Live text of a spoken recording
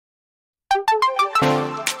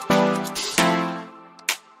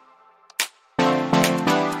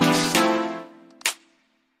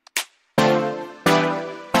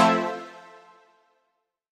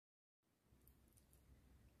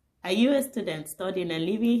Are you a student studying and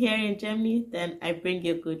living here in Germany? Then I bring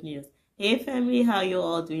you good news. Hey family, how you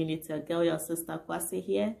all doing? It's your girl, your sister Kwasi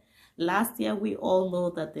here. Last year, we all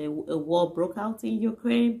know that a war broke out in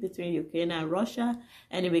Ukraine, between Ukraine and Russia,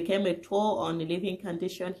 and it became a toll on the living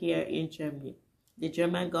condition here in Germany. The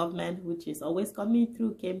German government, which is always coming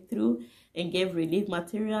through, came through and gave relief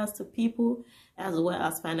materials to people, as well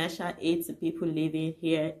as financial aid to people living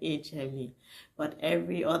here in Germany. But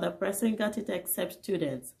every other person got it except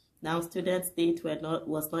students. Now students' date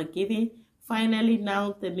was not given. Finally,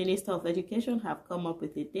 now the Minister of Education have come up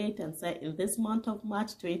with a date and said in this month of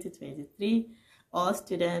March 2023, all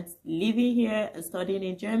students living here and studying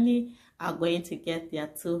in Germany are going to get their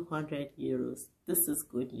 200 euros. This is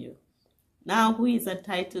good news. Now, who is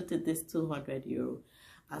entitled to this 200 euro?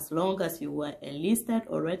 As long as you were enlisted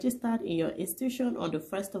or registered in your institution on the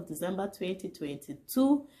 1st of December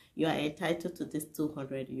 2022, you are entitled to this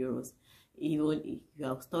 200 euros. Even if you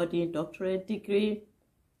are studying doctorate degree,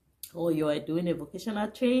 or you are doing a vocational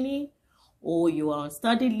training, or you are on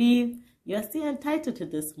study leave, you are still entitled to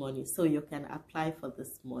this money, so you can apply for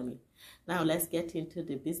this money. Now, let's get into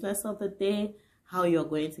the business of the day, how you're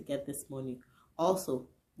going to get this money. Also,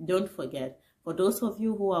 don't forget, for those of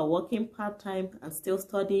you who are working part-time and still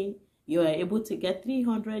studying, you are able to get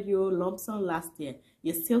 300 euro lump sum last year.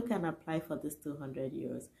 You still can apply for this 200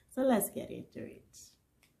 euros. So let's get into it.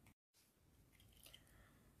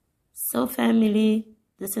 So family,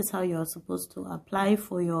 this is how you're supposed to apply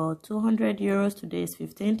for your 200 euros. Today is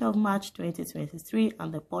 15th of March 2023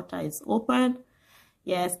 and the portal is open.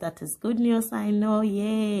 Yes, that is good news, I know.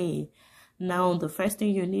 Yay! Now, the first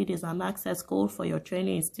thing you need is an access code for your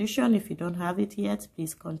training institution. If you don't have it yet,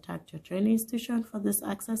 please contact your training institution for this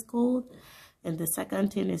access code. And the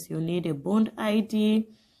second thing is you need a bond ID,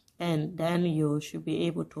 and then you should be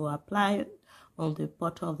able to apply on the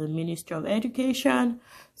portal of the Ministry of Education.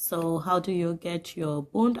 So how do you get your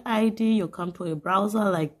bond ID? You come to a browser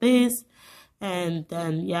like this, and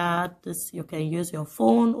then you can use your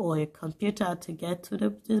phone or a computer to get to the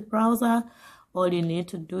browser. All you need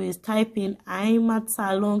to do is type in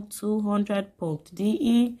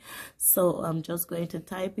heimatsalon200.de. So I'm just going to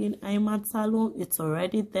type in heimatsalon. It's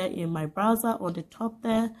already there in my browser on the top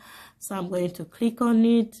there. So I'm going to click on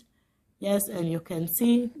it. Yes, and you can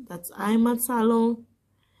see that's heimatsalon.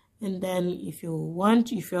 And then if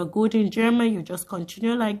you're good in German, you just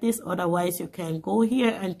continue like this. Otherwise, you can go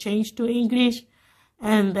here and change to English.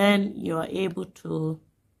 And then you are able to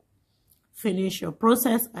finish your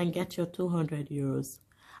process and get your 200 euros.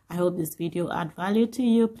 I hope this video add value to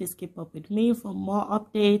you. Please keep up with me for more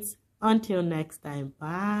updates. Until next time,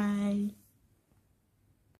 bye.